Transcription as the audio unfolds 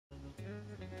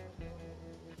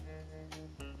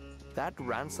That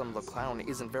Ransom the Clown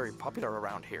isn't very popular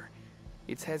around here.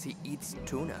 It says he eats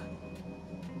tuna.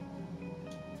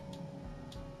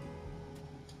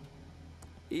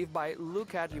 If by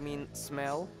look at you mean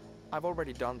smell, I've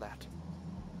already done that.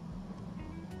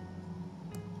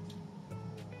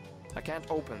 I can't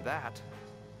open that.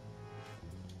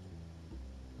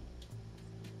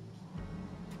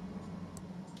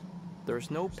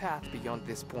 There's no path beyond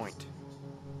this point.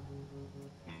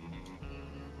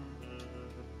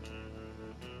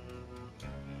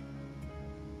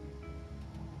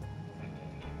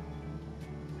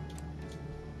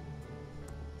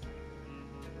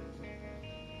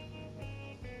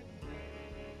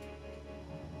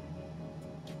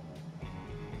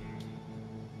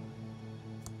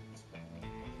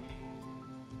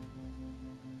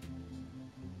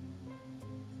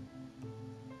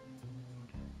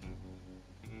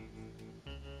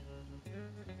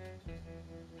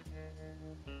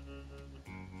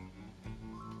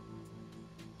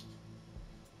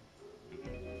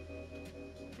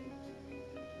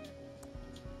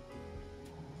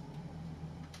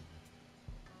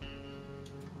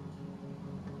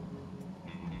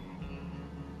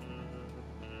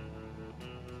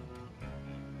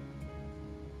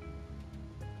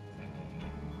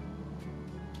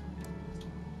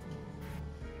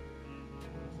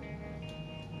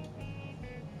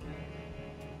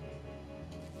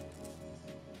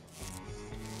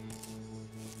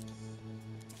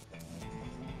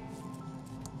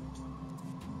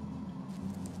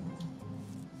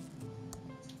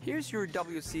 Here's your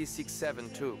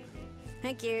WC67 tube.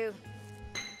 Thank you.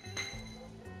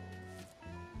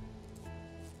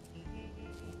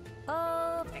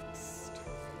 All fixed.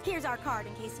 Here's our card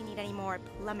in case you need any more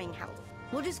plumbing help.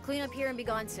 We'll just clean up here and be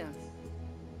gone soon.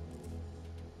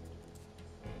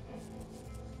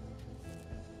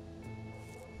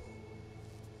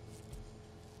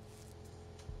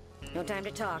 No time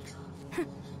to talk.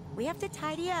 We have to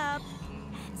tidy up.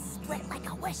 Split like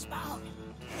a wishbone.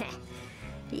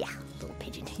 Yeah, little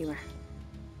pigeon humor.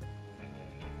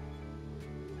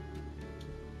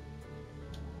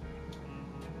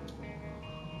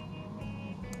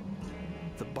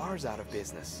 The bar's out of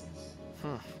business.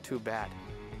 Too bad.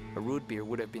 A root beer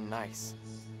would have been nice.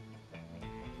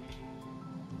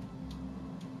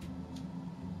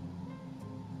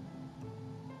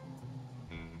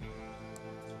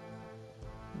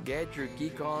 Get your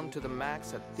geek on to the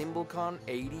max at ThimbleCon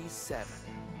 87.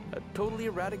 A totally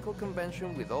radical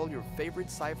convention with all your favorite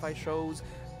sci-fi shows,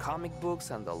 comic books,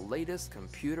 and the latest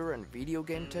computer and video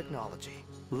game technology.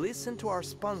 Listen to our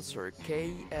sponsor,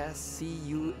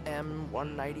 KSCUM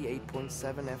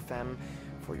 198.7 FM,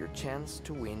 for your chance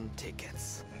to win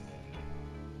tickets.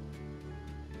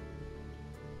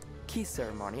 Key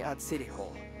ceremony at City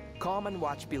Hall. Come and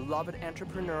watch beloved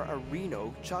entrepreneur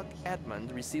Areno Chuck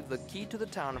Edmund receive the key to the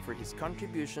town for his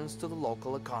contributions to the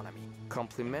local economy.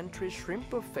 Complimentary shrimp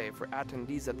buffet for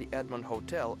attendees at the Edmund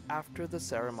Hotel after the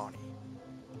ceremony.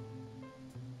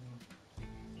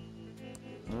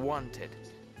 Wanted.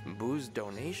 Booze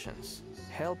donations.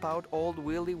 Help out old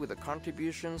Willie with a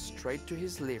contribution straight to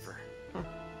his liver.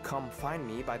 Come find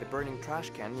me by the burning trash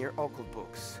can near Occult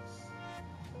Books.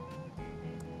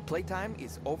 Playtime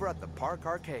is over at the Park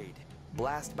Arcade.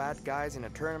 Blast bad guys in a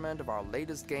tournament of our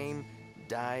latest game,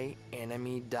 Die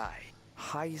Enemy Die.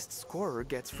 Highest scorer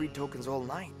gets free tokens all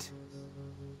night.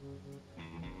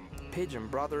 Pigeon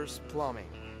Brothers Plumbing.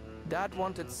 Dad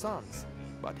wanted sons,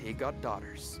 but he got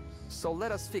daughters. So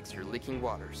let us fix your leaking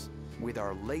waters. With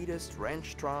our latest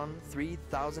Wrenchtron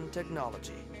 3000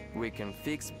 technology, we can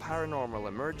fix paranormal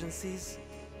emergencies,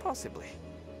 possibly.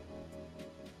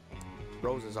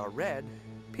 Roses are red,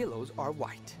 pillows are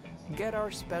white. Get our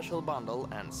special bundle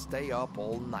and stay up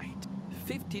all night.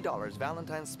 $50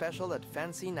 Valentine's special at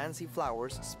Fancy Nancy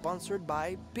Flowers, sponsored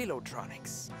by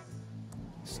Pillowtronics.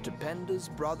 Stupendous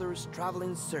Brothers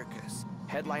Traveling Circus.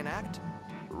 Headline act,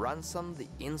 Ransom the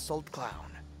Insult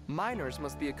Clown. Minors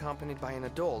must be accompanied by an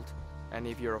adult, and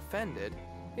if you're offended,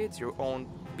 it's your own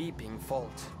beeping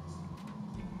fault.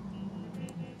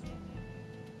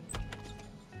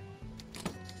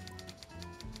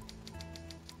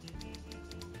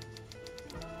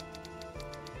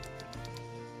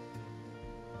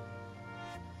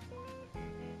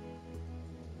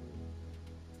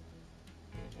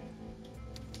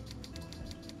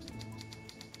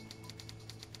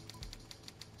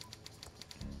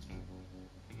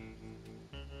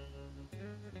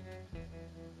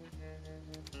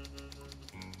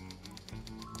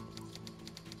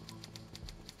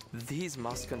 These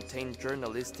must contain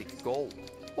journalistic gold,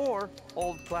 or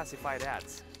old classified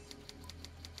ads.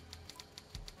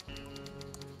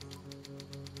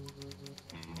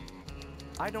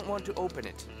 I don't want to open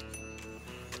it.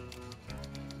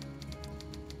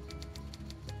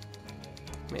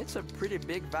 It's a pretty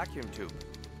big vacuum tube.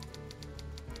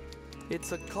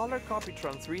 It's a Color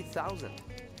Copytron 3000.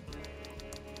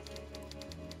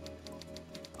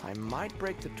 I might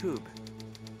break the tube.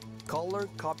 Color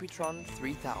Copytron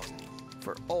 3000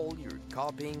 for all your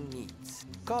copying needs.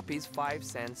 Copies 5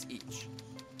 cents each.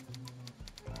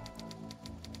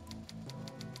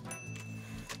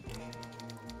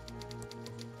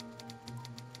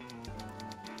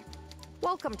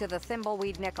 Welcome to the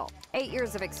Thimbleweed Nickel. 8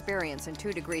 years of experience and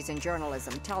 2 degrees in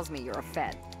journalism tells me you're a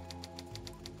Fed.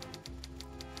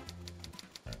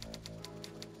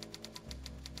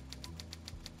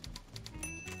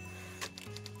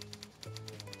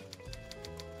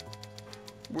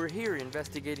 We're here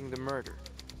investigating the murder.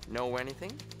 Know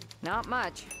anything? Not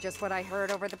much, just what I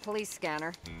heard over the police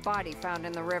scanner. Body found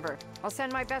in the river. I'll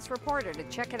send my best reporter to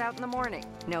check it out in the morning.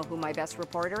 Know who my best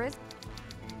reporter is?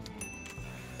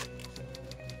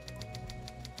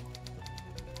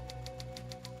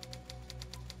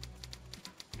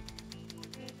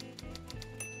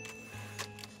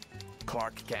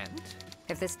 Clark Kent?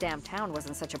 If this damn town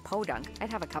wasn't such a podunk,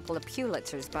 I'd have a couple of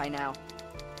Pulitzers by now.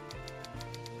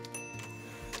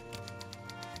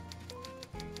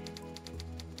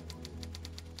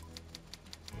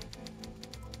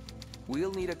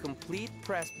 We'll need a complete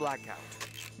press blackout.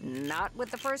 Not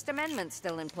with the First Amendment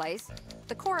still in place.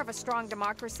 The core of a strong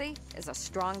democracy is a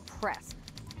strong press.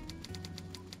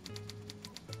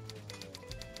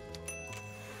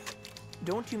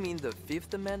 Don't you mean the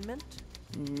Fifth Amendment?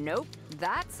 Nope.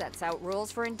 That sets out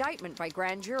rules for indictment by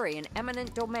grand jury in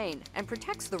eminent domain and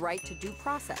protects the right to due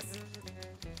process.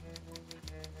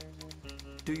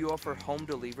 Do you offer home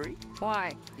delivery?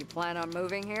 Why? You plan on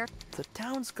moving here? The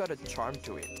town's got a charm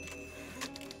to it.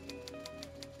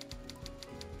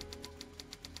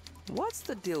 What's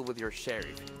the deal with your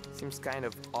sheriff? Seems kind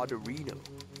of odd-a-reno.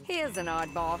 He is an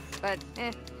oddball, but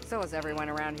so is everyone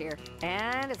around here.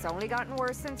 And it's only gotten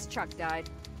worse since Chuck died.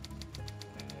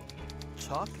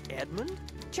 Chuck Edmund?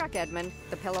 Chuck Edmund,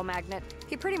 the pillow magnate.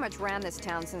 He pretty much ran this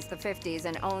town since the 50s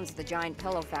and owns the giant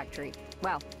pillow factory.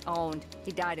 Well, owned.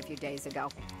 He died a few days ago.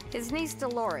 His niece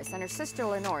Dolores and her sister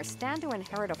Lenore stand to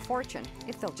inherit a fortune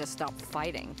if they'll just stop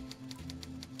fighting.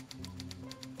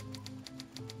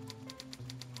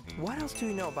 What else do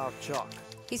you know about Chuck?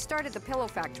 He started the pillow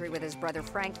factory with his brother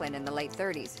Franklin in the late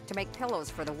 30s to make pillows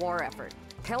for the war effort.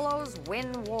 Pillows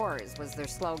win wars was their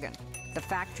slogan. The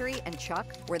factory and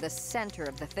Chuck were the center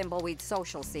of the Thimbleweed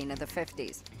social scene of the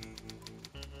 50s.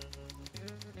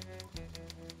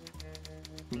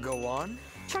 Go on.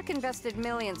 Chuck invested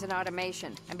millions in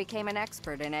automation and became an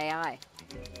expert in AI.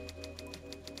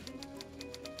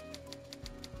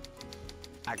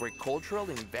 Agricultural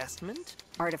investment?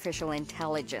 Artificial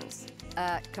intelligence.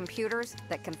 Computers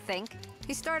that can think.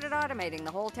 He started automating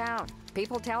the whole town.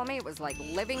 People tell me it was like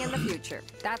living in the future.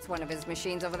 That's one of his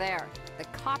machines over there, the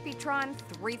Copytron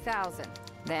 3000.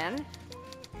 Then,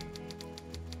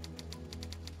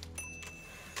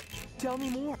 Tell me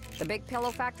more. the big pillow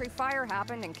factory fire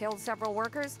happened and killed several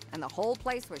workers, and the whole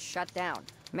place was shut down.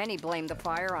 Many blamed the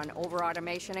fire on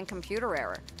over-automation and computer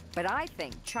error. But I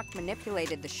think Chuck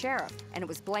manipulated the sheriff, and it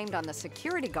was blamed on the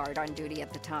security guard on duty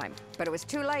at the time. But it was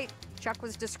too late. Chuck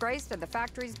was disgraced, and the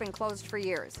factory's been closed for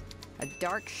years. A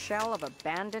dark shell of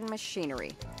abandoned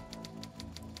machinery.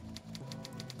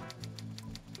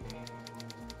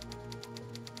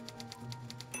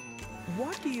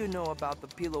 What do you know about the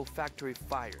pillow factory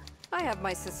fire? I have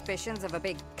my suspicions of a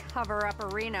big cover-up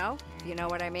of Reno, if you know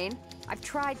what I mean. I've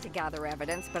tried to gather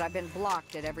evidence, but I've been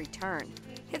blocked at every turn.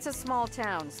 It's a small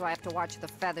town, so I have to watch the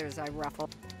feathers I ruffle.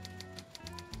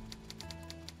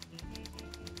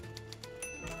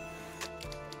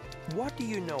 What do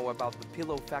you know about the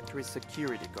pillow factory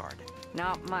security guard?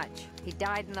 Not much. He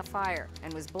died in the fire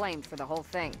and was blamed for the whole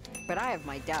thing. But I have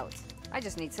my doubts. I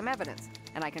just need some evidence,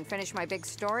 and I can finish my big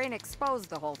story and expose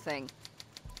the whole thing.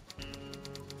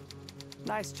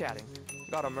 Nice chatting.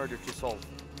 Got a murder to solve.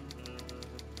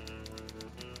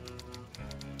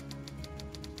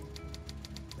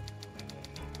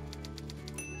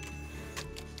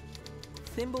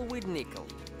 Thimbleweed Nickel,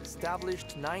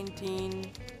 established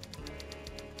 19...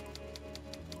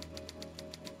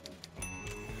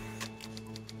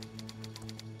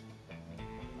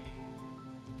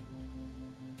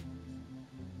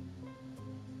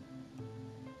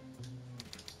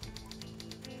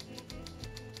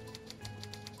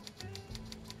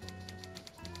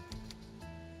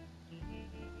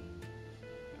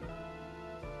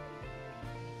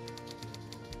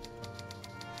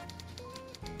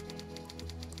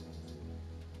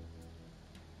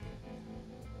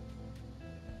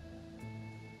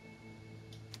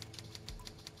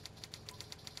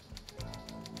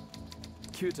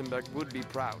 Gutenberg would be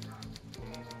proud.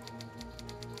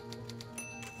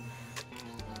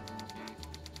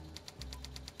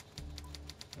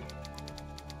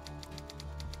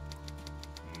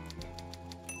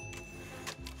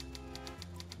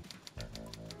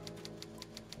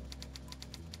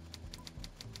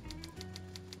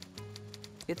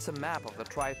 It's a map of the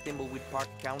Thimbleweed Park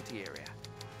County area.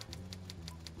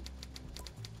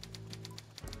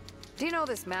 Do you know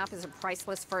this map is a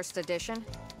priceless first edition?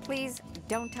 Please,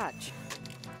 don't touch.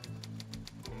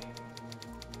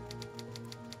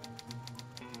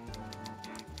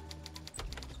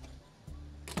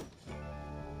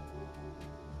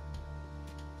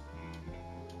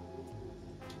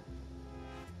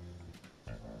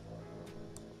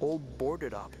 All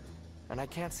boarded up, and I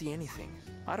can't see anything.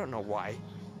 I don't know why.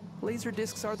 Laser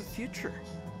discs are the future.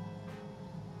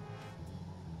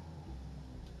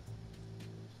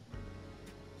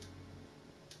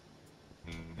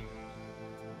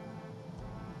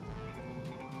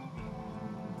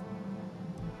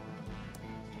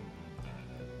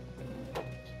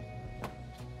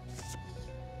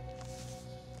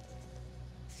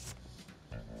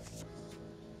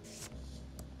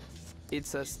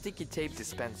 It's a sticky tape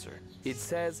dispenser. It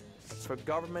says, for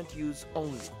government use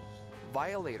only.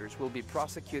 Violators will be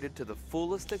prosecuted to the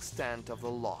fullest extent of the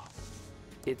law.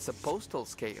 It's a postal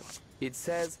scale. It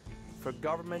says, for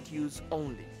government use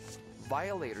only.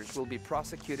 Violators will be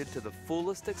prosecuted to the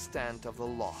fullest extent of the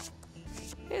law.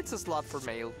 It's a slot for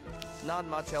mail. Not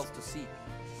much else to see.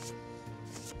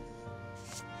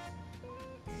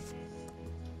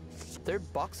 They're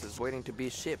boxes waiting to be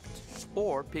shipped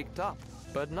or picked up,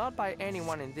 but not by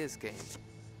anyone in this game.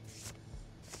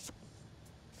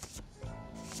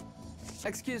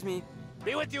 Excuse me.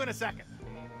 Be with you in a second.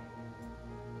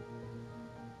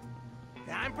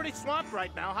 Yeah, I'm pretty swamped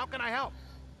right now. How can I help?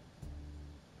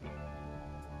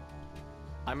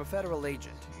 I'm a federal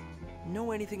agent.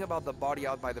 Know anything about the body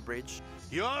out by the bridge?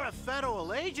 You're a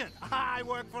federal agent. I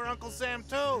work for Uncle Sam,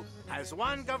 too. As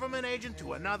one government agent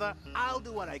to another, I'll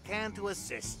do what I can to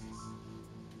assist.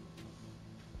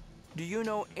 Do you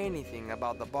know anything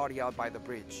about the body out by the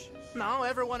bridge? No,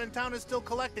 everyone in town is still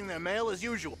collecting their mail as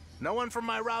usual. No one from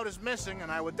my route is missing,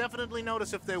 and I would definitely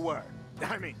notice if they were.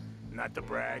 I mean, not to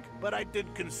brag, but I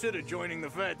did consider joining the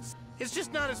feds. It's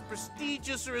just not as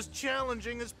prestigious or as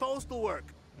challenging as postal work.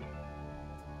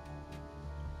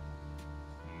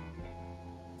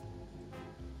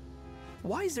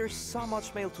 Why is there so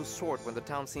much mail to sort when the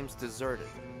town seems deserted?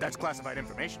 That's classified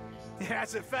information.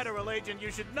 As a federal agent, you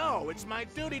should know it's my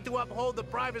duty to uphold the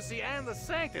privacy and the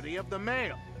sanctity of the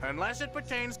mail. Unless it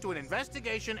pertains to an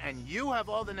investigation and you have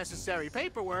all the necessary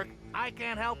paperwork, I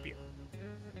can't help you.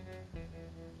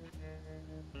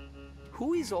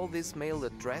 Who is all this mail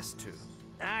addressed to?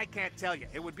 I can't tell you.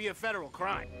 It would be a federal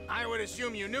crime. I would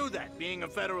assume you knew that, being a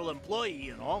federal employee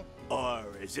and all. Or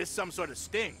is this some sort of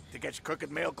sting to catch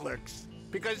crooked mail clerks?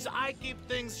 Because I keep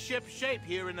things ship-shape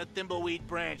here in the Thimbleweed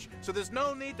branch, so there's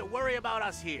no need to worry about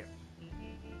us here.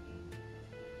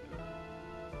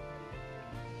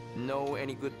 Know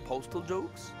any good postal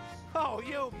jokes? Oh,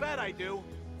 you bet I do.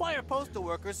 Why are postal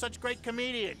workers such great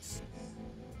comedians?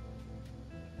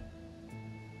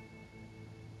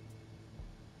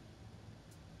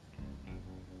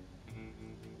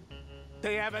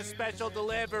 They have a special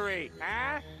delivery,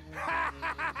 huh?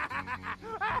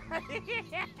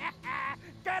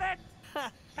 Get it?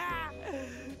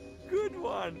 Good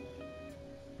one.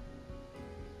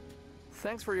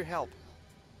 Thanks for your help.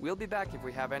 We'll be back if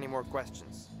we have any more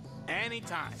questions.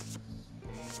 Anytime.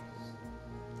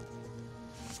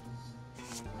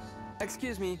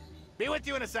 Excuse me. Be with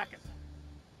you in a second.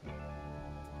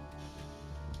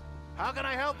 How can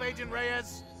I help, Agent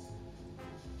Reyes?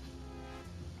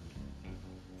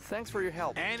 Thanks for your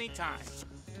help. Anytime.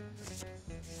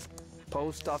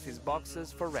 Post office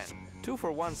boxes for rent. 2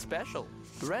 for 1 special.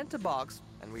 Rent a box,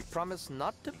 and we promise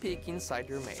not to peek inside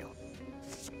your mail.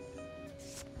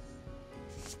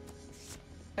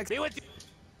 Be with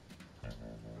you.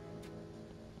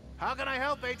 How can I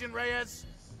help, Agent Reyes?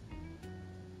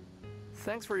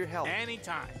 Thanks for your help.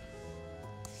 Anytime.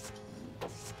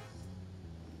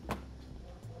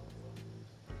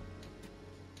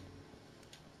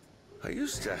 I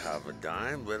used to have a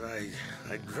dime, but I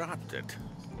dropped it.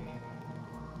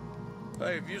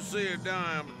 Hey, if you see a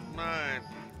dime, it's mine.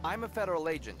 I'm a federal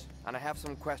agent, and I have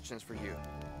some questions for you.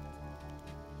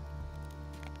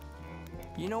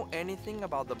 You know anything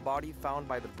about the body found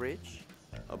by the bridge?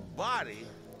 A body?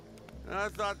 I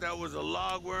thought that was a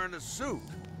log wearing a suit.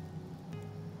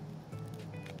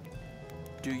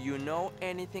 Do you know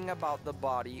anything about the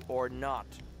body or not?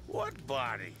 What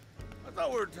body? I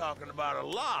thought we were talking about a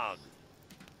log.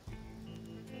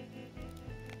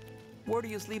 Where do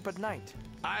you sleep at night?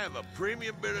 I have a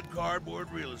premium bit of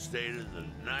cardboard real estate in the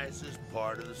nicest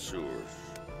part of the sewers.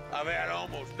 I've had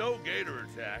almost no gator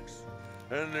attacks,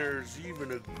 and there's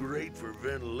even a grate for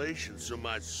ventilation, so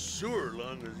my sewer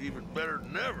lung is even better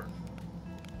than ever.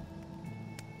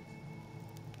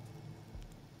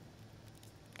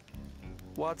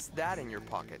 What's that in your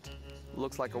pocket?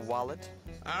 Looks like a wallet.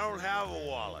 I don't have a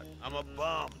wallet. I'm a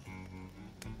bum.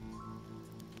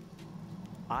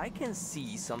 I can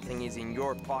see something is in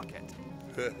your pocket.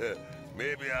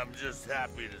 Maybe I'm just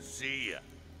happy to see you.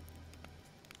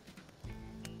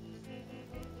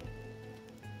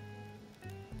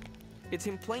 It's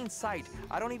in plain sight.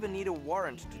 I don't even need a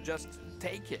warrant to just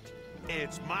take it.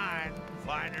 It's mine.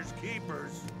 Finders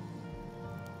keepers.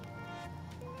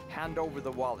 Hand over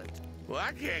the wallet. Well,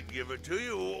 I can't give it to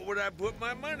you. What would I put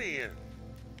my money in?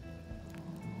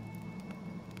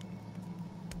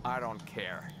 I don't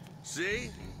care. See?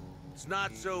 It's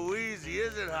not so easy,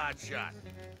 is it, Hotshot?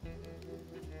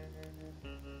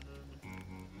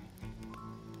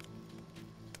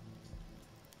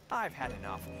 I've had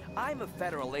enough. I'm a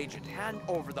federal agent. Hand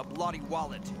over the bloody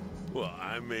wallet. Well,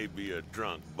 I may be a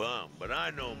drunk bum, but I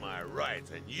know my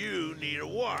rights, and you need a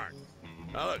warrant.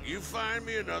 Now look, you find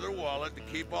me another wallet to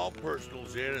keep all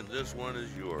personals in, and this one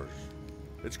is yours.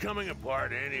 It's coming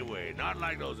apart anyway, not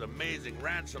like those amazing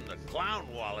Ransom the Clown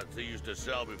wallets they used to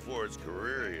sell before his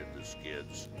career hit the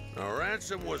skids. Now,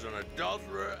 Ransom was an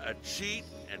adulterer, a cheat,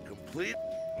 and complete...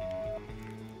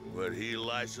 but he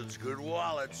licensed good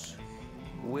wallets.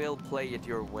 We'll play it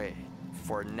your way.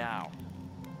 For now.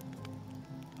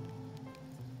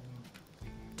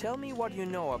 Tell me what you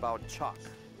know about Chuck.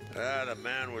 The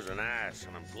man was an ass,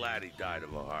 and I'm glad he died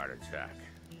of a heart attack.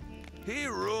 He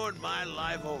ruined my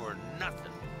life over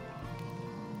nothing.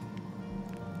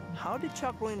 How did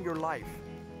Chuck ruin your life?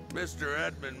 Mr.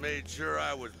 Edmund made sure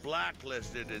I was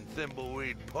blacklisted in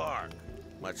Thimbleweed Park.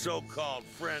 My so-called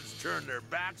friends turned their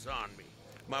backs on me.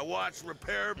 My watch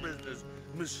repair business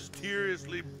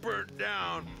mysteriously burnt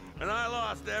down, and I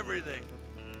lost everything.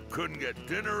 Couldn't get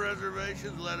dinner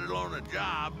reservations, let alone a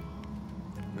job.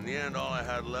 In the end, all I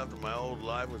had left of my old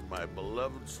life was my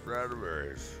beloved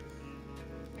Stradivarius.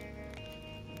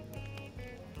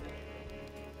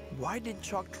 Why did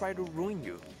Chuck try to ruin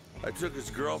you? I took his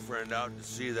girlfriend out to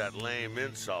see that lame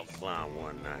insult clown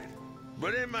one night.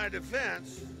 But in my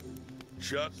defense,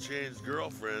 Chuck changed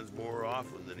girlfriends more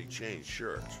often than he changed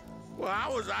shirts. Well,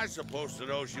 how was I supposed to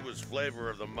know she was flavor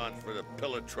of the month for the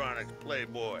Pillatronics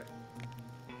Playboy?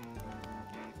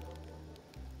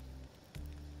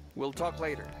 We'll talk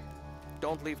later.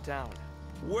 Don't leave town.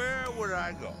 Where would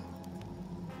I go?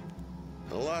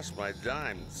 I lost my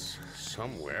dimes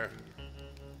somewhere.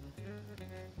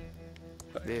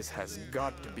 This has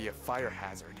got to be a fire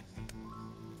hazard.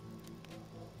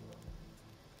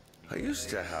 I used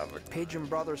to have a... Page &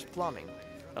 Brothers Plumbing.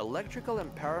 Electrical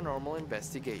and paranormal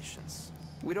investigations.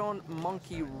 We don't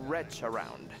monkey wretch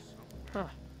around. Huh.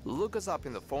 Look us up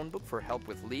in the phone book for help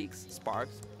with leaks,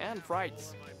 sparks, and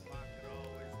frights.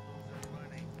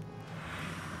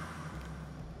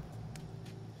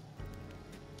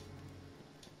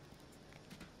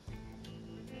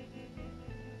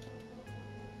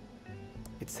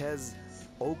 It says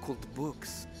occult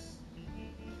books.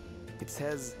 It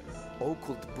says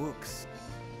occult books.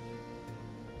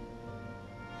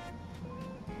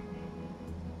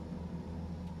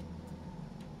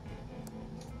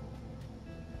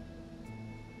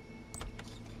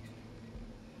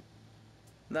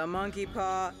 The monkey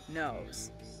paw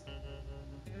knows.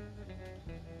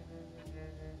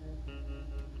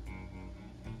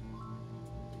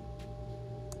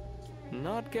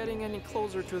 Not getting any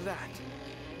closer to that.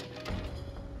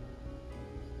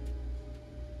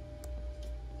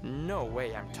 No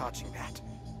way I'm touching that.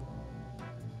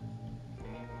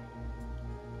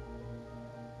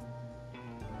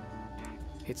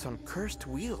 It's on cursed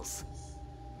wheels.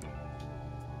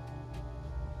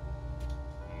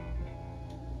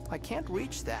 I can't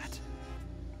reach that.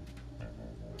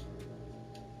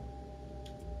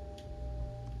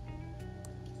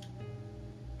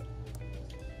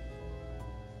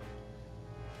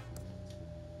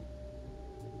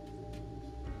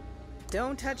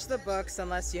 Don't touch the books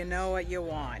unless you know what you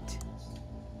want.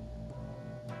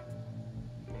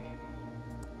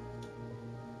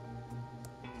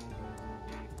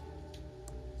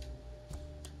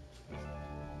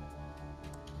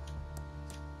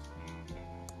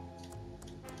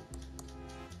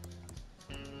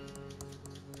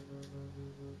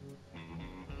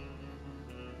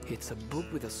 It's a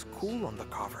book with a skull on the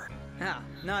cover. Ah,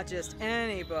 not just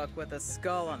any book with a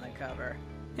skull on the cover.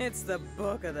 It's the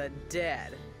Book of the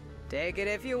Dead. Take it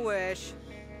if you wish.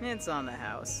 It's on the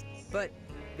house. But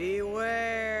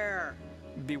beware!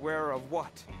 Beware of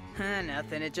what?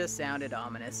 Nothing, it just sounded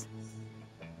ominous.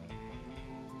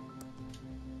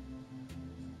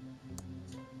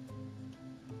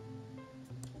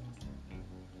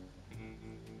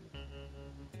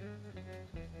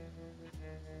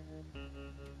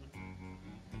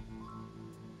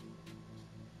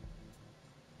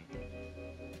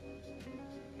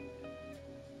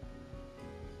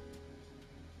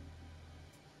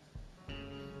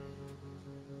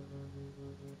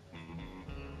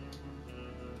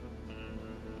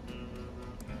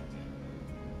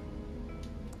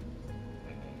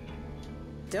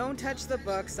 Don't touch the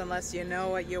books unless you know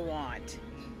what you want.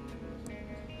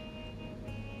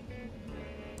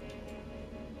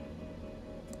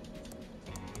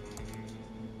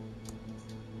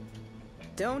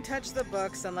 Don't touch the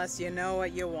books unless you know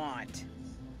what you want.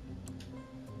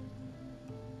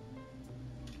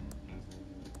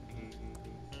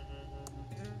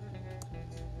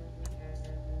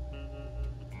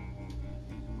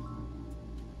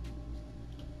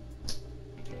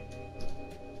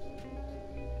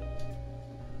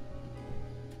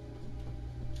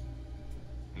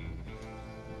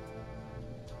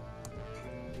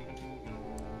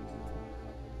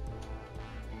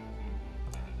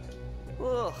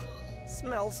 Ugh,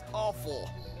 smells awful.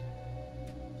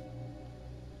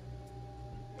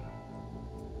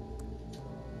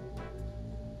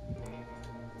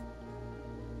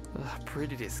 Ugh,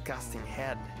 pretty disgusting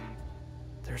head.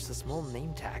 There's a small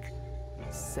name tag.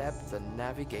 Seb the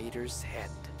Navigator's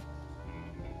Head.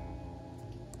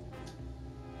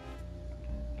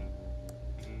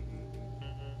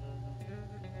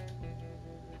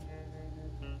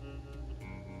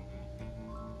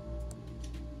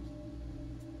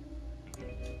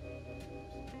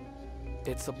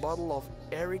 It's a bottle of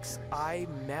Eric's Eye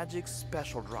Magic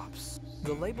Special Drops.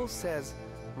 The label says,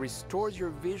 restores your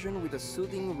vision with a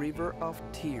soothing river of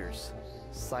tears.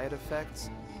 Side effects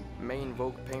may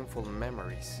invoke painful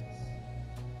memories.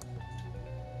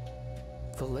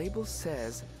 The label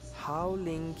says,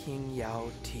 Howling King Yao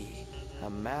Tea, a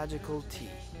magical tea.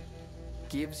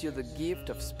 Gives you the gift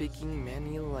of speaking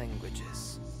many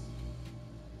languages.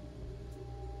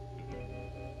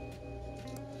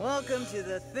 Welcome to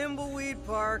the Thimbleweed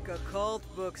Park Occult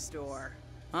Bookstore.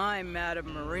 I'm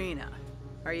Madame Marina.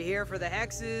 Are you here for the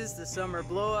hexes, the summer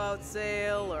blowout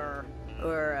sale, or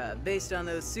based on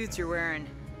those suits you're wearing,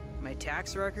 my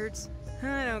tax records?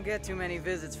 I don't get too many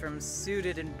visits from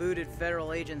suited and booted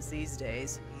federal agents these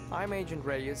days. I'm Agent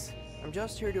Reyes. I'm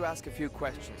just here to ask a few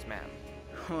questions, ma'am.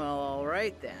 Well, all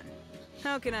right then.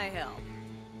 How can I help?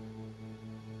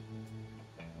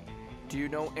 Do you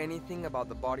know anything about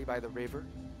the body by the river?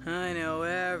 I know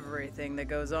everything that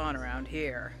goes on around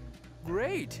here.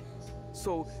 Great!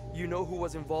 So, you know who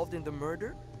was involved in the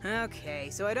murder? Okay,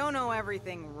 so I don't know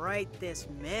everything right this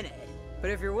minute.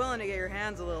 But if you're willing to get your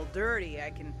hands a little dirty,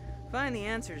 I can find the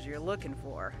answers you're looking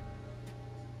for.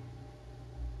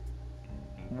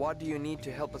 What do you need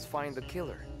to help us find the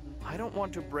killer? I don't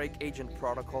want to break agent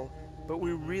protocol, but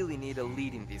we really need a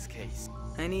lead in this case.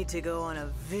 I need to go on a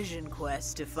vision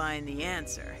quest to find the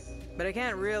answer. But I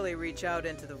can't really reach out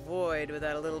into the void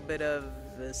without a little bit of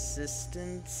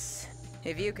assistance.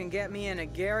 If you can get me an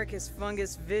agaricus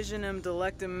fungus visionum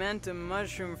delectamentum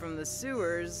mushroom from the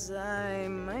sewers, I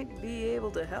might be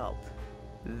able to help.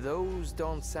 Those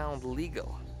don't sound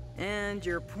legal. And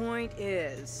your point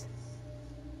is?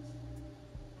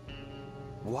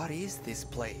 What is this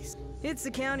place? It's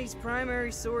the county's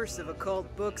primary source of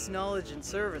occult books, knowledge, and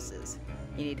services.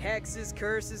 You need hexes,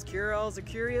 curses, cure-alls, or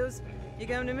curios? You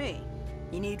come to me.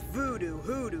 You need voodoo,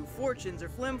 hoodoo, fortunes, or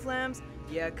flim-flams?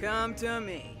 You come to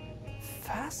me.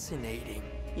 Fascinating.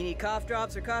 You need cough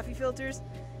drops or coffee filters?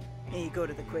 And you go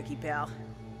to the quickie, pal.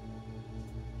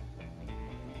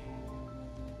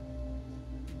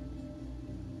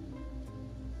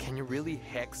 Can you really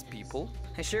hex people?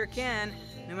 I sure can,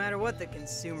 no matter what the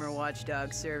Consumer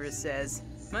Watchdog Service says.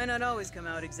 Might not always come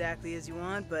out exactly as you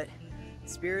want, but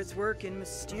spirits work in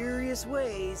mysterious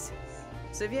ways.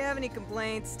 So if you have any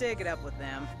complaints, take it up with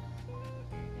them.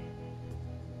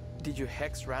 Did you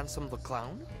hex Ransom the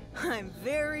Clown? I'm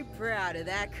very proud of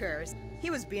that curse. He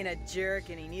was being a jerk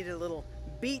and he needed a little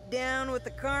beat down with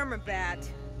the karma bat.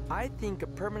 I think a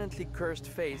permanently cursed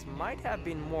face might have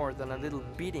been more than a little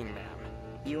beating, ma'am.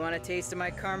 You want a taste of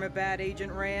my karma bat,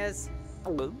 Agent Reyes?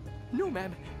 No,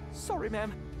 ma'am. Sorry,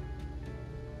 ma'am.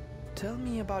 Tell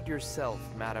me about yourself,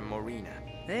 Madame Marina.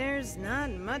 There's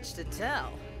not much to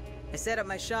tell. I set up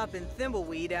my shop in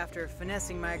Thimbleweed after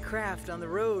finessing my craft on the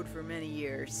road for many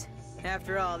years.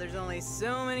 After all, there's only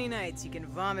so many nights you can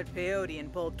vomit peyote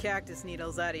and pull cactus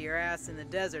needles out of your ass in the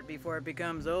desert before it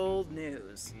becomes old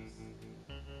news.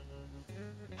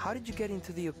 How did you get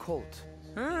into the occult?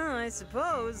 I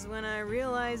suppose when I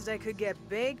realized I could get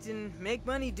baked and make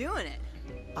money doing it.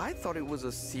 I thought it was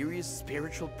a serious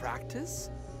spiritual practice.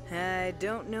 I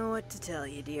don't know what to tell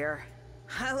you, dear.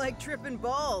 I like tripping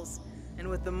balls. And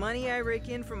with the money I rake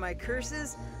in from my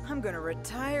curses, I'm gonna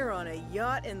retire on a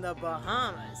yacht in the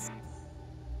Bahamas.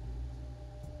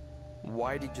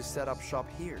 Why did you set up shop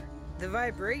here? The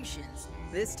vibrations.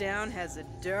 This town has a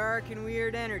dark and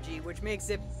weird energy, which makes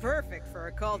it perfect for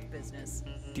occult business.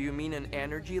 Do you mean an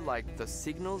energy like the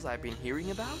signals I've been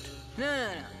hearing about?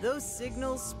 No. Those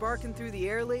signals sparking through the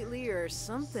air lately are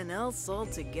something else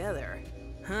altogether.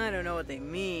 I don't know what they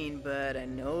mean, but I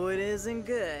know it isn't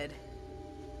good.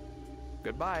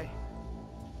 Goodbye.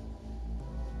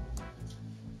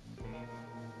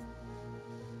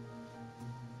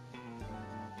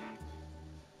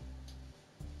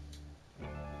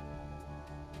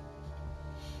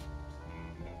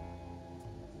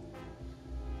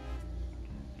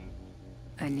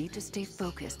 I need to stay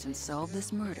focused and solve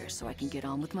this murder so I can get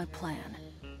on with my plan.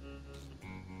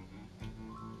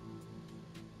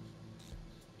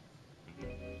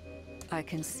 I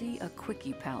can see a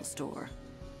Quickie Pal store.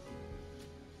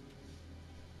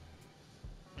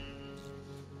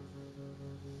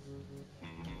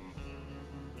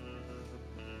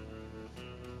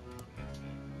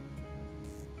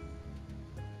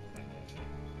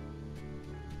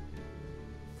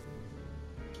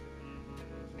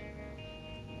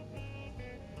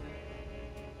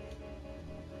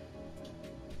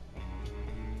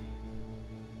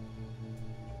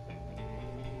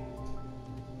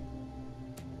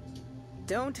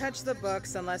 Don't touch the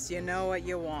books unless you know what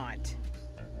you want.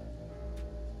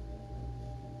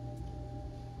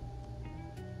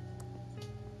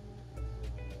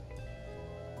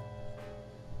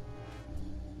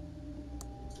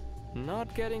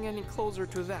 Not getting any closer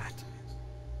to that.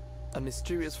 A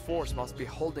mysterious force must be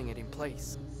holding it in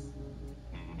place.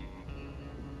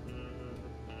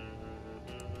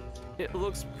 It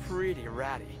looks pretty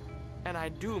ratty. And I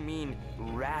do mean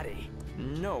ratty.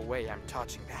 No way I'm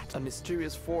touching that. A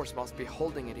mysterious force must be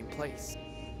holding it in place.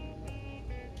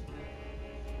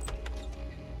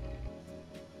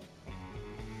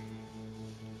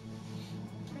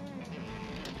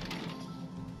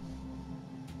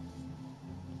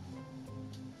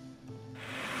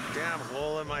 Damn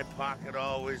hole in my pocket,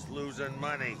 always losing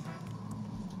money.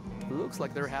 Looks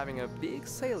like they're having a big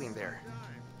sale in there.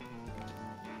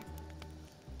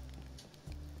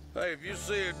 Hey, if you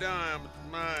see a dime,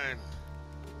 it's mine.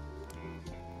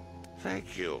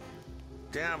 Thank you.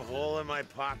 Damn hole in my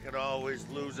pocket, always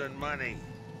losing money.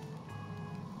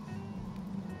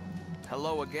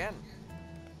 Hello again.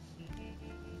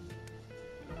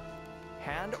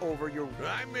 Hand over your...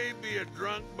 I may be a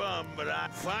drunk bum, but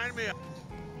find me a...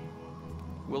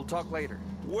 We'll talk later.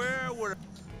 Where would...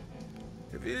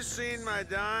 Have you seen my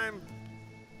dime?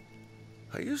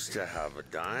 I used to have a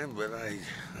dime, but I...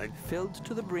 Filled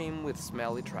to the brim with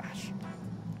smelly trash.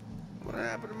 What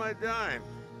happened to my dime?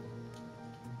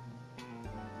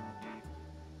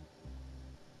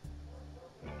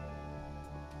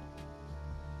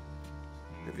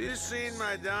 Have you seen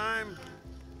my dime?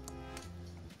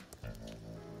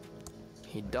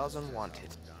 He doesn't want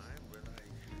it.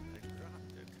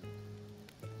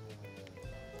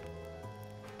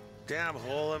 Damn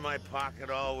hole in my pocket,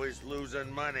 always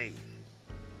losing money.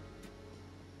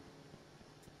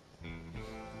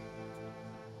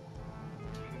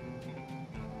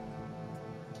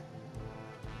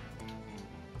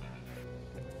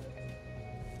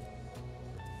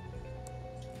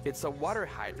 It's a water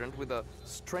hydrant with a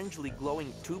strangely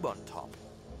glowing tube on top.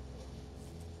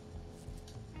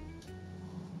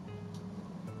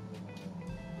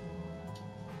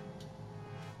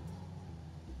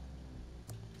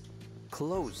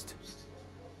 Closed.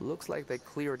 Looks like they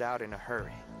cleared out in a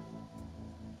hurry.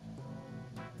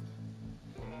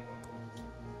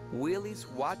 Willie's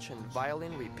Watch and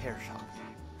Violin Repair Shop.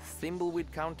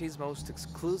 Thimbleweed County's most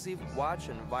exclusive watch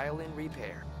and violin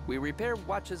repair. We repair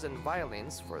watches and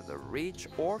violins for the rich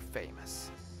or famous.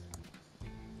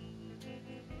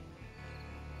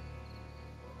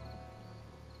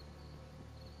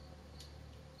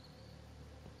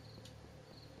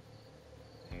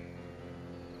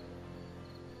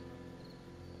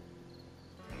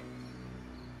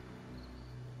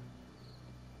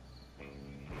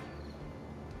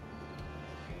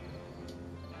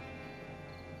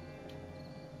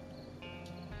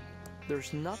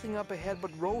 There's nothing up ahead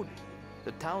but road.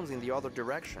 The town's in the other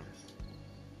direction.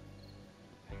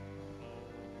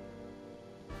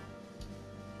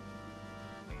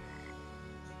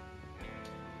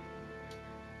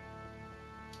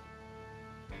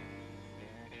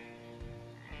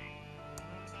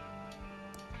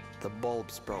 The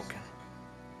bulb's broken.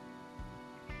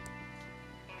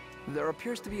 There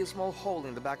appears to be a small hole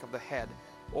in the back of the head,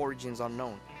 origins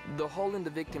unknown. The hole in the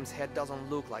victim's head doesn't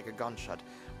look like a gunshot,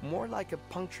 more like a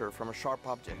puncture from a sharp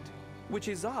object. Which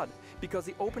is odd, because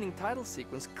the opening title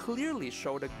sequence clearly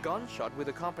showed a gunshot with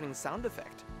accompanying sound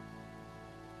effect.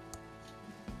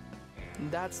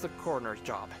 That's the coroner's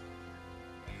job.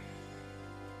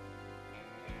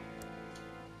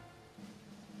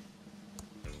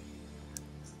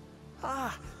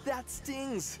 Ah, that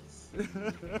stings!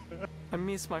 I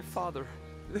miss my father.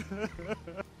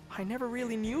 I never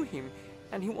really knew him,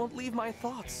 and he won't leave my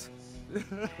thoughts.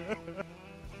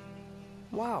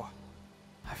 Wow,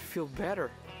 I feel better.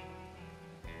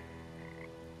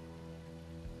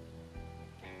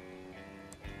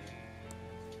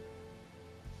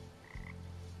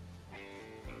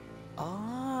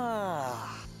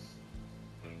 Ah.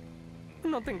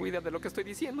 No tengo idea de lo que estoy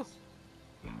diciendo.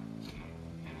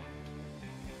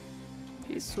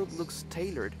 His suit looks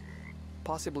tailored,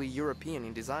 possibly European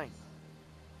in design.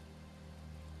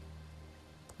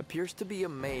 Appears to be a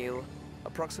male,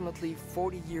 approximately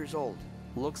 40 years old.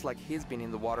 Looks like he's been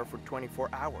in the water for 24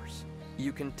 hours.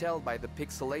 You can tell by the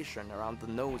pixelation around the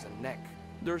nose and neck.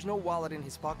 There's no wallet in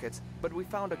his pockets, but we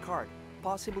found a card,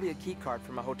 possibly a key card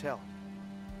from a hotel.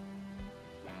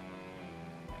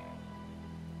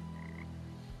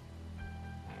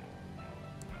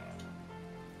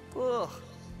 Ugh,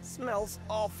 smells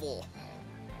awful.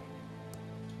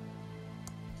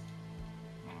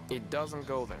 It doesn't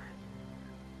go there.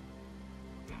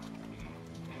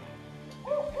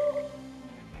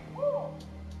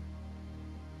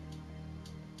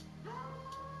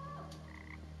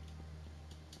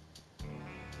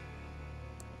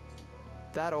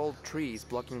 That old tree is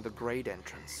blocking the grade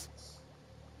entrance.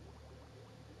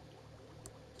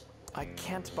 I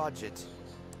can't budge it.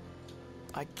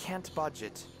 I can't budge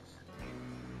it.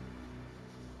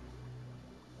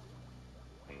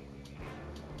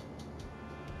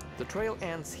 The trail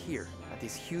ends here, at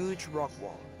this huge rock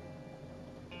wall.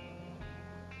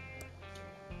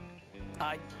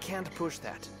 I can't push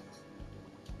that.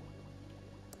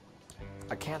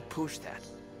 I can't push that.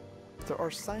 There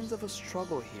are signs of a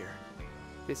struggle here.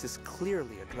 This is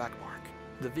clearly a drag mark.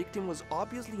 The victim was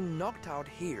obviously knocked out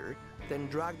here, then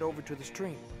dragged over to the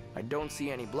stream. I don't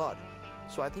see any blood,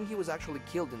 so I think he was actually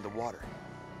killed in the water.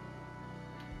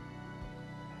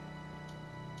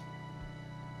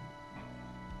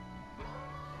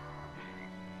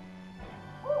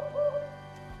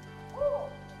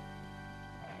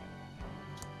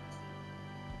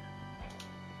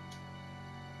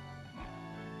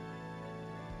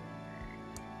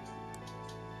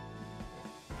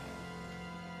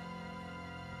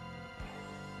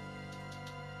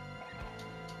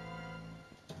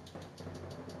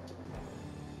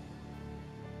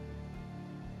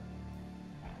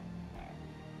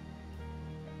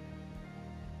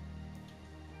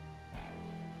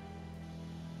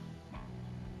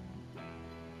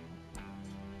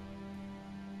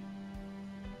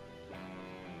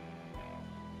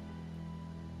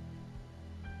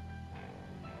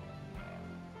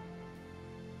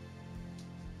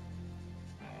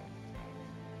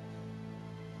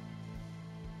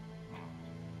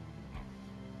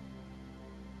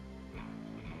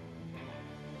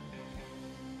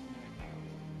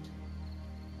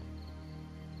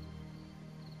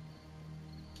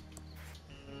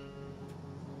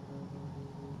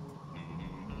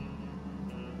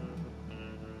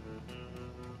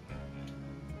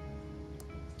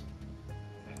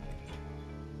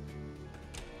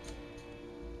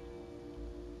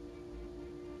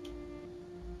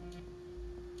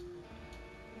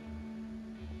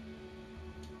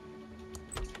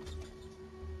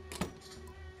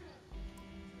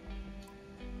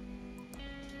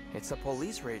 It's a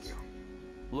police radio.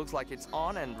 Looks like it's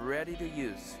on and ready to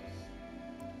use.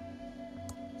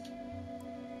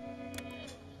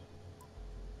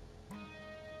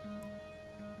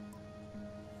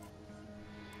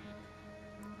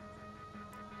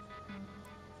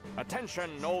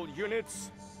 Attention, all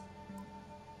units!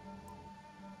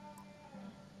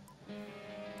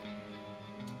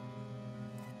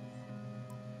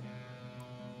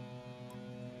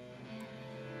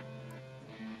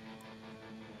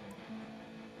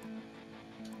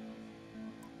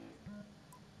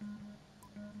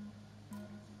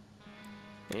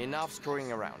 Enough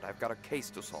screwing around. I've got a case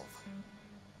to solve.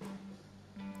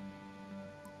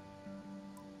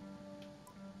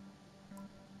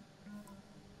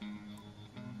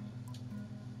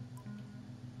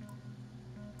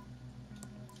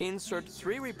 Insert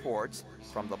 3 reports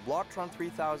from the Blocktron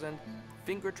 3000,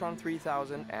 Fingertron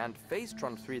 3000, and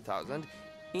Facetron 3000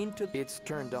 into it's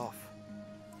turned off.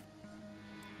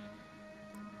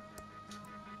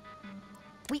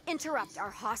 We interrupt our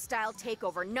hostile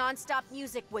takeover non-stop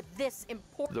music with this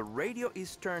important... The radio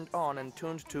is turned on and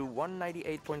tuned to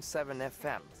 198.7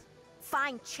 FM.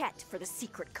 Find Chet for the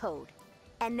secret code.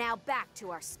 And now back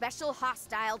to our special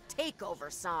hostile takeover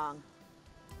song.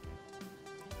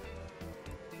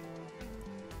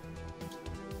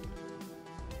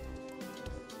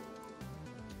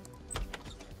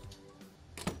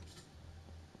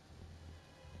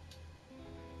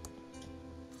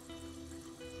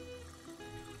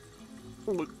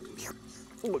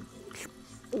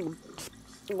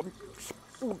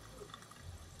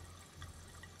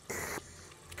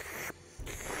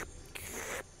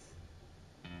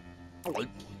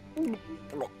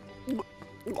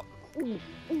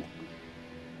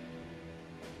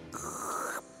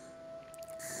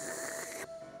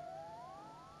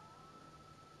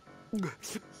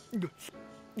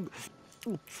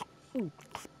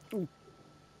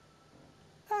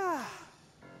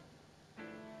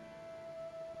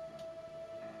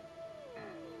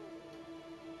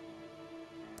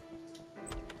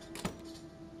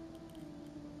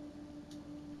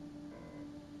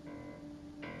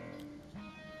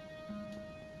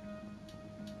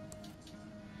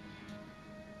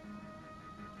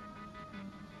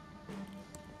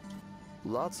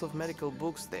 Lots of medical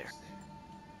books there.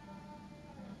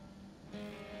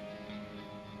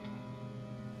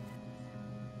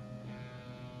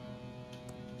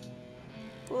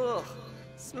 Ugh,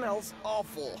 smells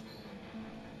awful.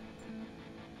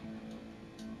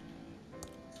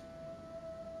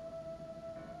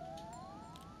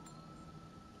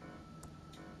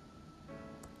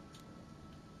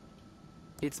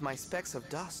 It's my specks of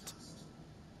dust.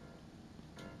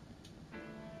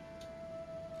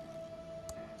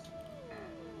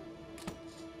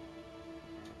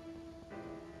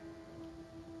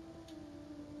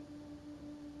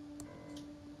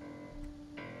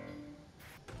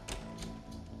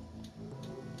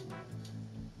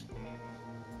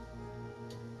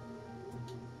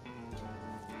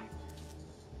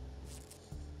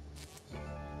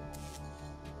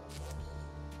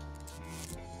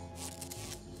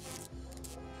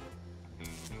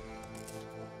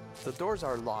 The doors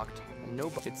are locked, and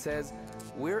it says,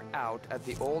 "We're out at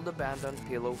the old abandoned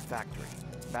pillow factory.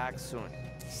 Back soon.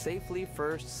 Safely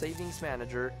First Savings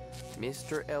Manager,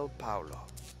 Mr. El Paulo."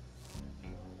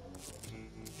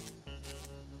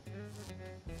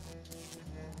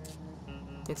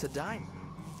 It's a dime.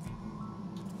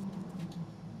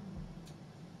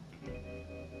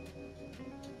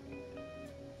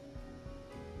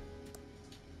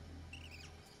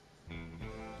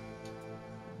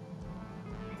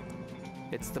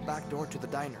 It's the back door to the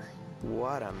diner.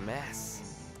 What a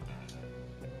mess.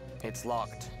 It's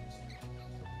locked.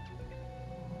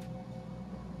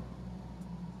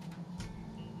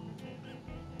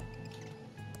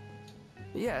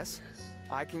 Yes,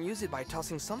 I can use it by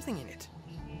tossing something in it.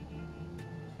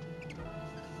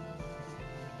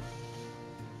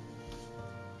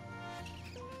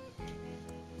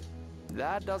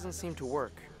 That doesn't seem to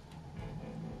work.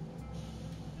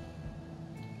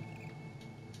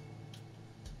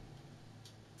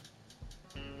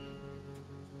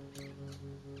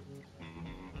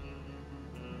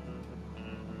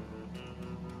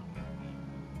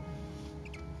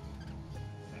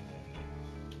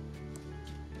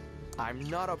 I'm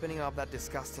not opening up that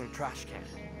disgusting trash can.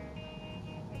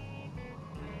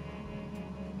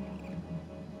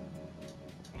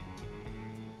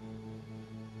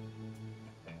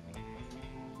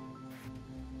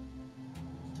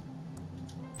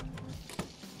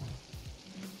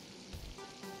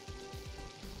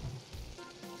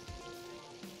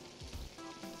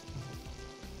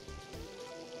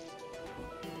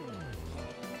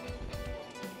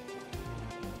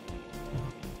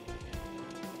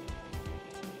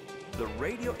 The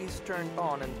radio is turned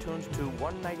on and tuned to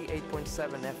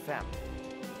 198.7 FM.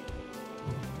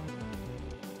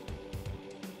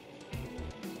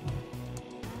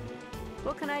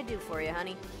 What can I do for you,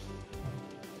 honey?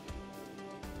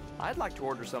 I'd like to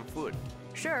order some food.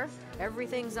 Sure,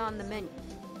 everything's on the menu.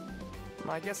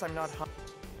 I guess I'm not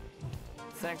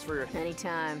Thanks for your...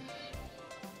 Anytime.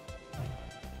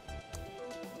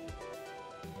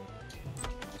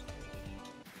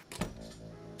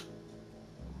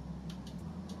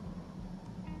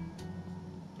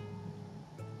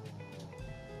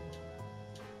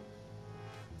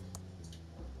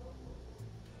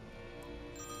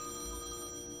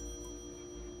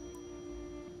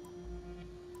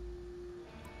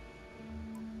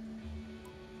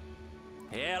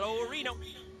 Hello, Reno.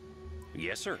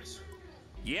 Yes, sir.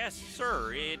 Yes,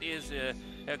 sir. It is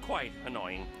quite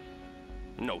annoying.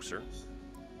 No, sir.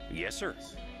 Yes, sir.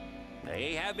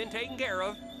 They have been taken care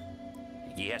of.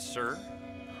 Yes, sir.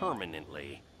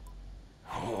 Permanently.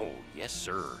 Oh, yes,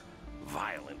 sir.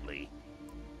 Violently.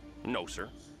 No, sir.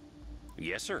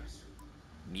 Yes, sir.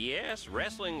 Yes,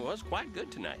 wrestling was quite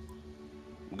good tonight.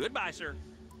 Goodbye, sir.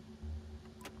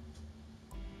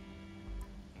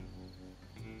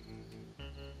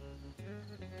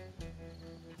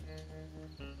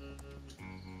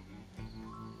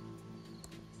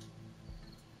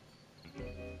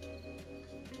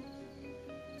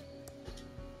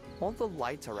 All the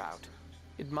lights are out.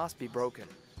 It must be broken.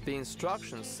 The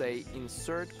instructions say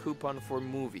insert coupon for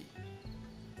movie.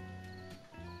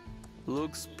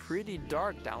 Looks pretty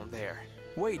dark down there.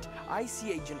 Wait, I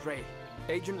see Agent Ray.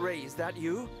 Agent Ray, is that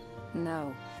you?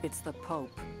 No, it's the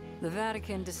Pope. The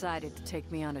Vatican decided to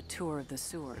take me on a tour of the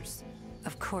sewers.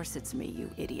 Of course it's me, you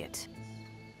idiot.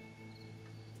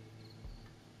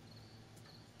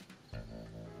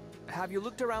 Have you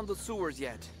looked around the sewers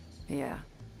yet? Yeah,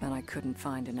 and I couldn't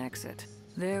find an exit.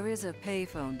 There is a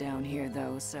payphone down here,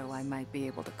 though, so I might be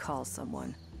able to call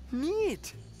someone.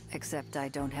 Neat! Except I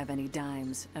don't have any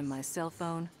dimes, and my cell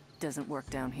phone doesn't work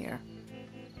down here.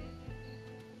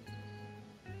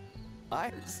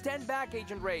 Stand back,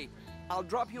 Agent Ray. I'll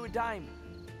drop you a dime.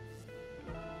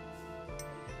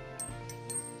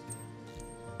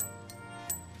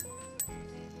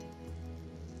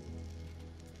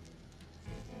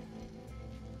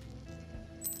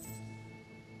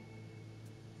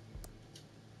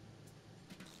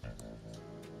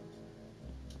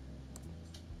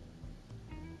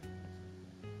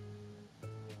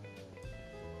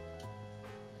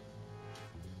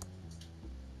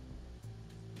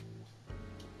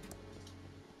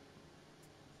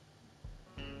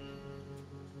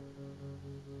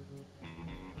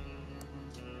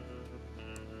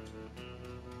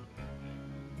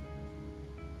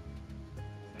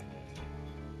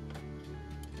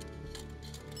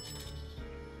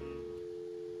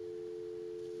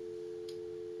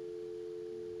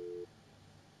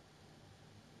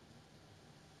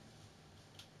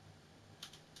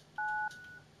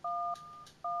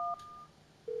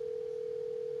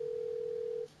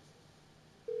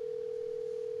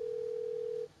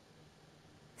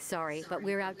 Sorry, but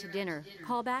we're out to dinner.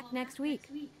 Call back next week.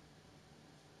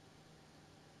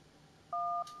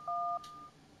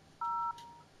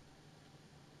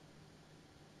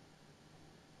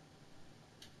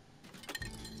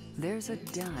 There's a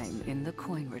dime in the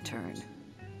coin return.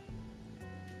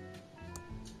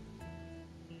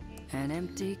 An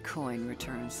empty coin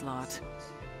return slot.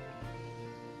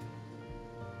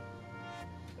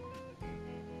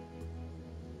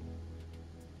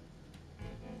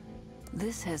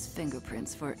 This has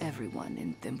fingerprints for everyone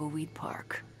in Thimbleweed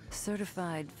Park.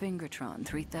 Certified Fingertron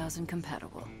 3000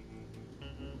 compatible.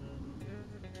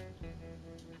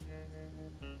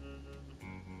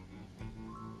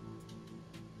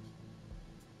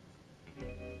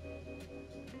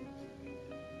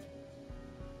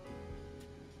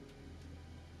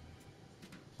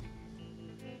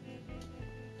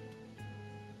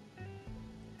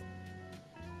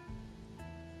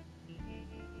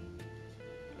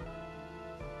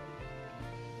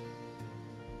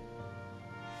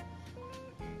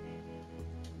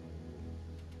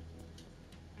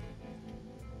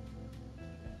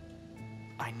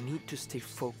 I need to stay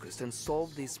focused and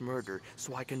solve this murder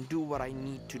so I can do what I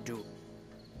need to do.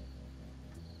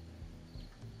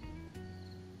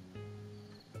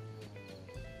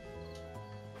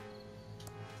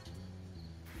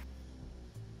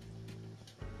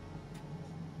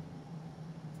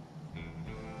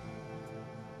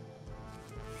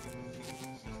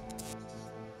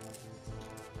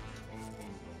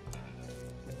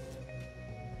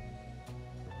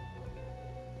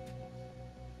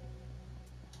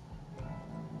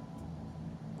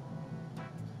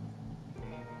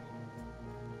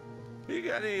 You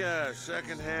got any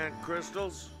second-hand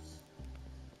crystals?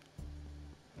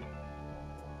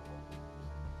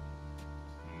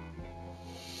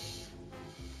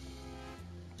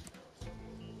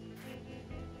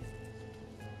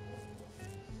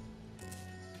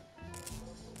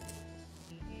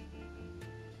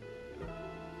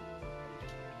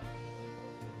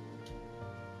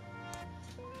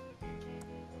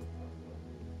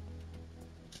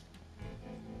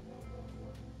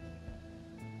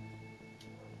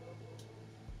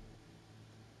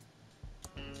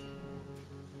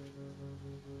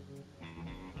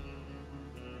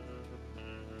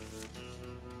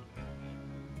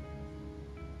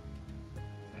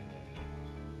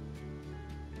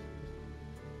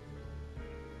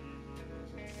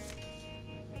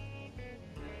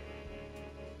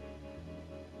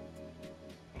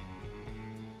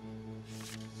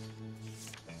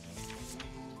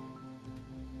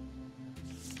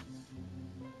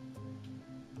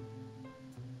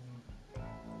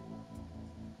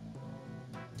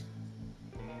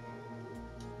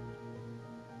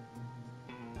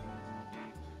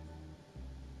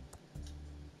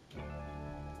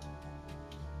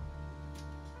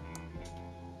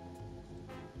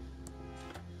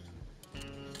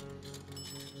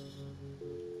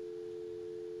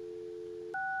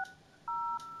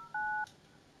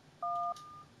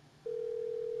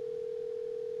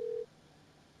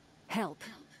 Help.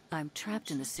 I'm trapped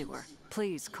in the sewer.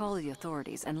 Please call the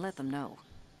authorities and let them know.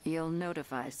 You'll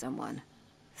notify someone.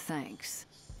 Thanks.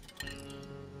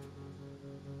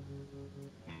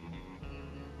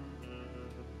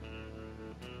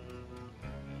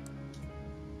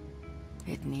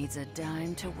 It needs a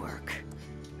dime to work.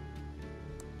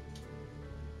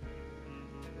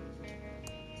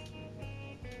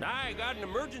 I got an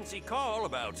emergency call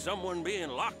about someone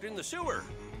being locked in the sewer.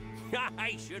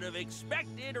 I should have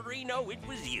expected, Reno, it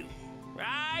was you.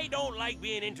 I don't like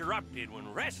being interrupted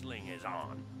when wrestling is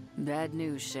on. Bad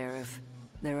news, Sheriff.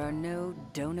 There are no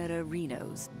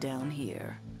donut-arinos down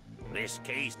here. This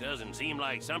case doesn't seem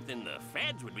like something the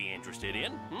feds would be interested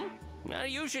in. Now,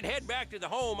 you should head back to the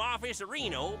home office of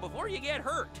Reno before you get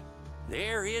hurt.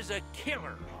 There is a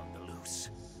killer on the loose.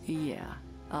 Yeah,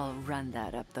 I'll run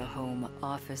that up the home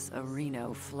office of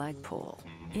Reno flagpole.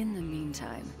 In the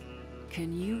meantime,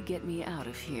 can you get me out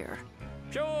of here?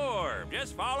 Sure,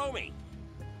 just follow me.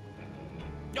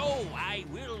 Oh, I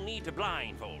will need to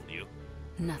blindfold you.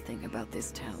 Nothing about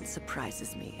this town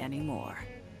surprises me anymore.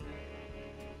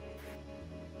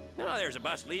 Oh, there's a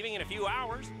bus leaving in a few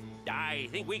hours. I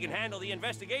think we can handle the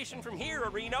investigation from here,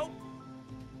 Reno.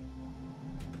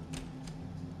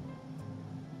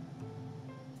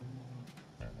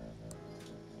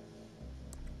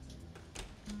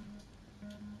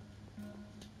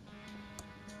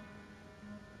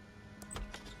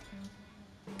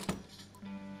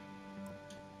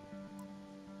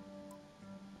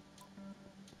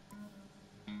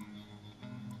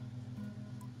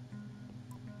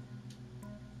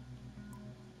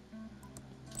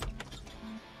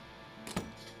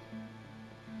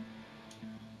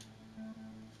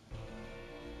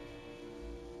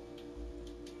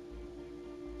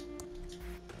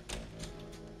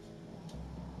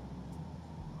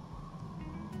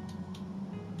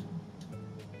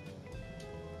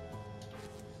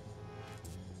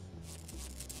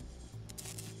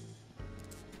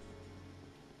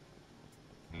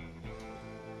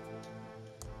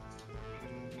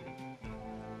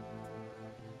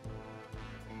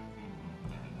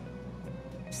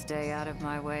 Stay out of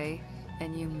my way,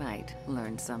 and you might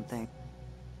learn something.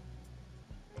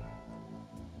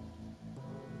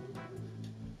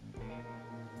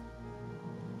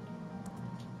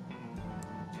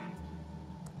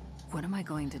 What am I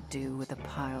going to do with a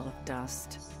pile of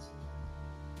dust?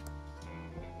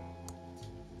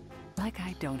 Like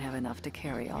I don't have enough to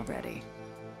carry already.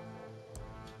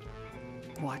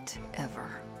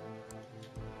 Whatever.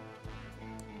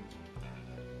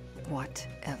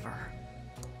 Whatever.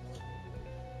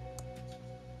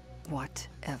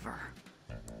 Whatever.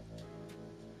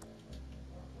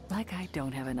 Like I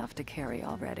don't have enough to carry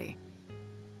already.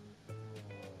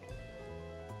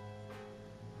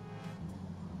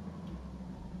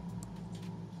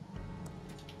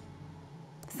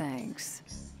 Thanks.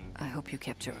 I hope you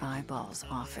kept your eyeballs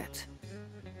off it.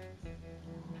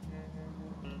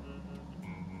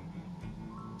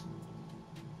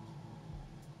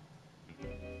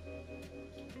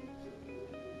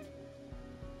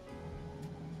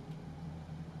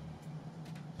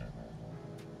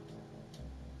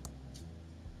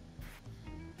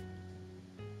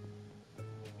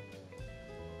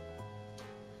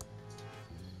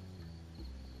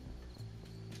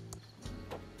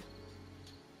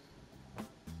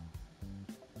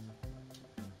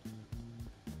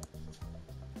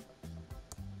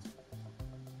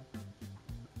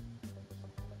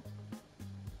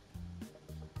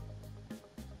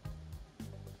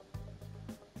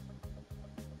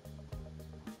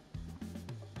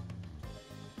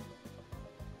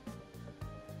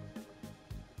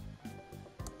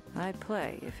 I'd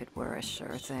play if it were a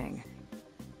sure thing.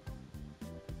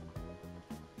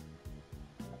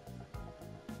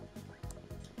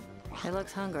 It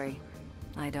looks hungry.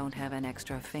 I don't have an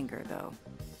extra finger, though.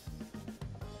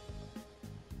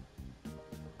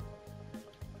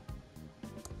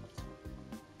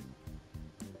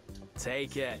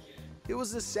 Take it. It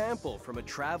was a sample from a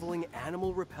traveling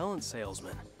animal repellent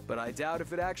salesman, but I doubt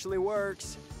if it actually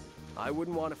works. I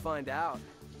wouldn't want to find out.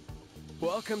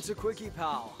 Welcome to Quickie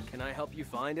Pal. Can I help you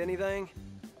find anything?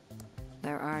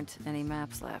 There aren't any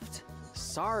maps left.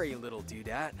 Sorry, little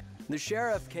dudette. The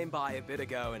sheriff came by a bit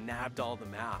ago and nabbed all the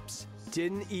maps.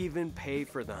 Didn't even pay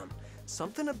for them.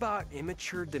 Something about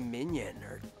immature dominion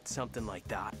or something like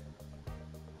that.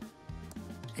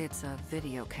 It's a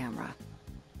video camera.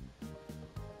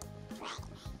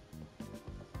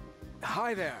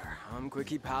 Hi there, I'm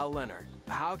Quickie Pal Leonard.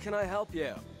 How can I help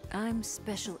you? I'm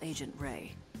Special Agent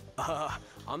Ray.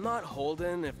 I'm not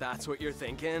Holden, if that's what you're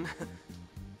thinking.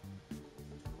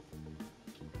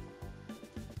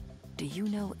 Do you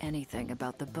know anything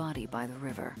about the body by the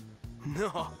river?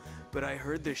 No, but I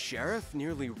heard the sheriff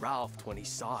nearly ralphed when he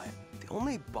saw it. The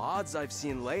only bods I've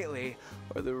seen lately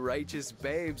are the righteous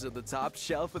babes at the top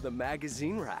shelf of the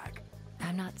magazine rack.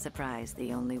 I'm not surprised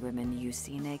the only women you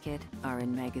see naked are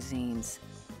in magazines.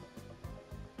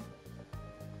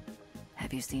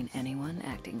 Have you seen anyone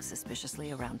acting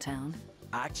suspiciously around town?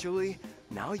 Actually,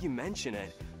 now you mention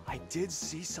it, I did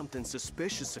see something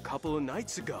suspicious a couple of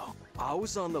nights ago. I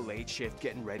was on the late shift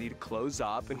getting ready to close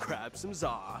up and grab some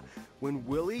za when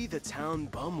Willie, the town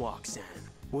bum, walks in.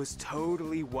 Was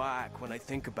totally whack when I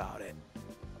think about it.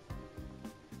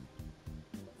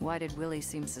 Why did Willie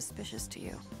seem suspicious to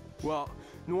you? Well,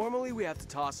 normally we have to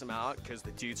toss him out because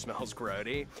the dude smells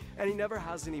grody, and he never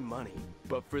has any money.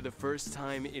 But for the first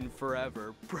time in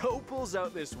forever, Bro pulls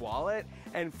out this wallet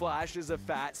and flashes a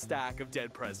fat stack of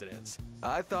dead presidents.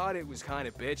 I thought it was kind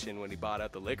of bitchin' when he bought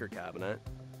out the liquor cabinet.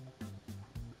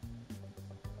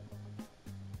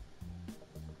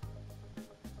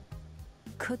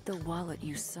 Could the wallet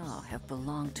you saw have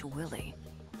belonged to Willie?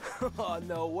 Oh,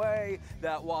 no way.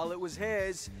 That wallet was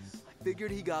his. I figured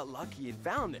he got lucky and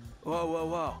found it. Whoa, whoa,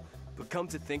 whoa. But come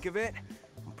to think of it,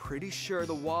 I'm pretty sure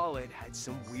the wallet had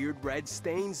some weird red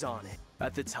stains on it.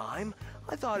 At the time,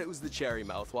 I thought it was the cherry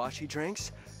mouthwash he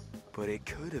drinks, but it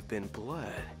could have been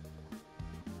blood.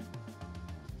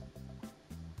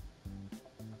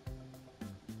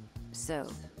 So,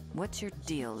 what's your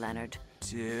deal, Leonard?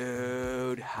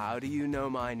 Dude, how do you know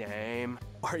my name?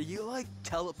 Are you, like,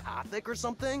 telepathic or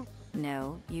something?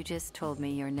 No, you just told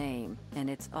me your name, and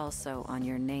it's also on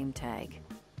your name tag.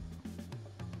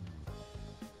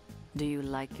 Do you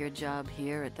like your job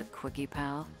here at the Quickie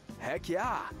Pal? Heck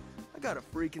yeah! I got a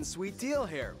freaking sweet deal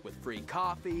here with free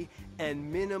coffee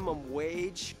and minimum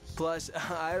wage. Plus,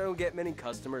 I don't get many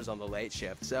customers on the late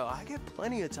shift, so I get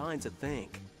plenty of time to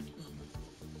think.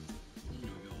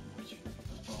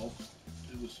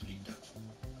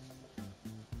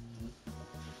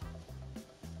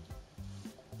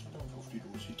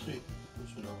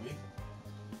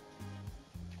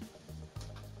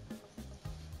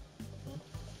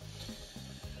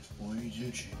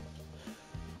 Mäuselchen.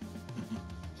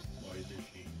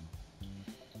 Mäuselchen.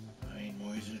 Ein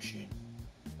Mäuselchen.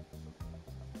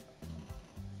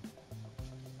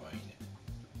 Weine.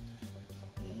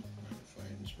 Meine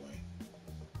feinen zwei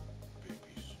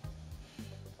Babys.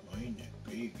 Meine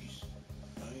Babys.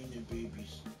 Meine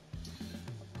Babys.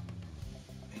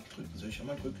 Wegdrücken. Soll ich schon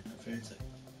mal drücken? Dann fällt sie.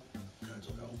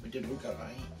 Also hör auf mit der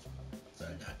Drückerei.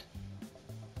 Soldat.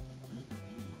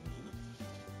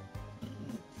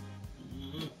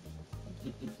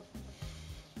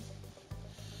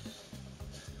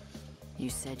 You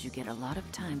said you get a lot of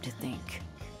time to think.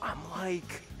 I'm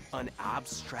like an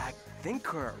abstract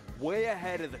thinker, way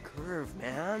ahead of the curve,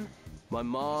 man. My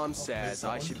mom says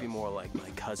I should be more like my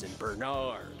cousin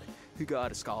Bernard, who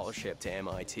got a scholarship to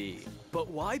MIT. But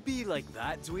why be like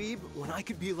that dweeb when I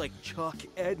could be like Chuck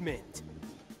Edmund?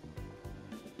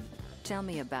 Tell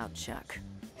me about Chuck.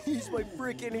 He's my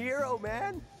freaking hero,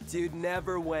 man. Dude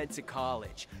never went to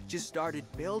college, just started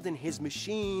building his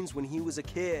machines when he was a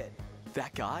kid.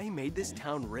 That guy made this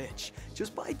town rich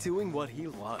just by doing what he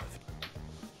loved.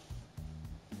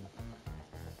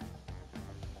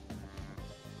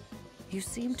 You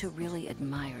seem to really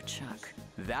admire Chuck.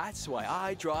 That's why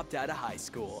I dropped out of high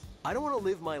school. I don't want to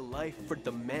live my life for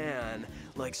the man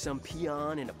like some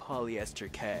peon in a polyester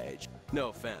cage. No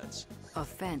offense.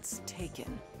 Offense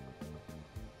taken.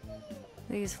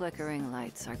 These flickering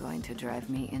lights are going to drive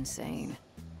me insane.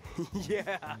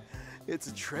 Yeah, it's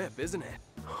a trip, isn't it?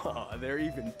 Oh, they're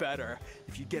even better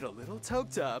if you get a little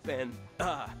toked up and,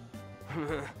 I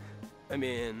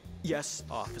mean, yes,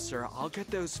 officer, I'll get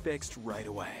those fixed right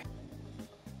away.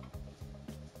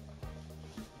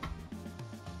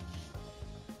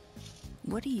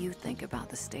 What do you think about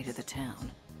the state of the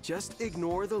town? Just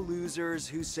ignore the losers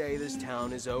who say this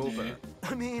town is over.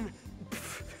 I mean,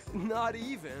 not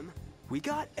even. We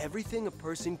got everything a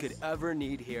person could ever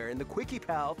need here in the Quickie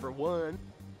Pal for one.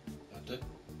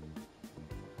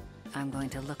 I'm going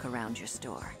to look around your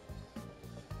store.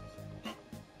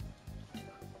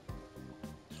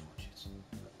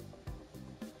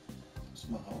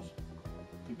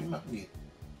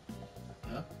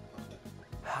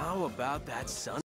 How about that sun?